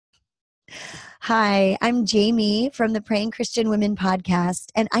Hi, I'm Jamie from the Praying Christian Women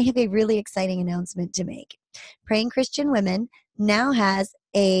podcast, and I have a really exciting announcement to make. Praying Christian Women now has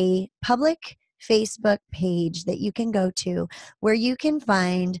a public Facebook page that you can go to where you can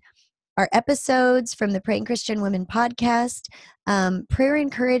find our episodes from the Praying Christian Women podcast, prayer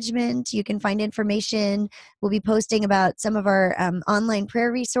encouragement. You can find information. We'll be posting about some of our online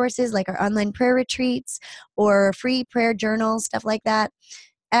prayer resources, like our online prayer retreats or free prayer journals, stuff like that.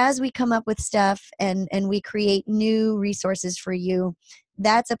 As we come up with stuff and we create new resources for you,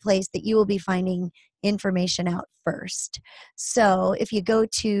 that's a place that you will be finding information out first. So if you go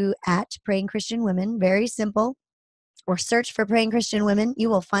to at Praying Christian Women, very simple, or search for Praying Christian Women, you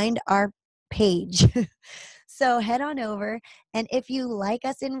will find our page. So head on over, and if you like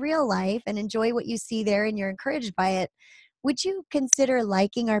us in real life and enjoy what you see there and you're encouraged by it, would you consider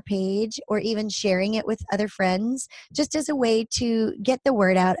liking our page or even sharing it with other friends, just as a way to get the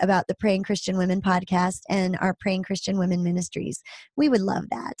word out about the Praying Christian Women podcast and our Praying Christian Women ministries? We would love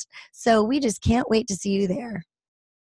that. So we just can't wait to see you there.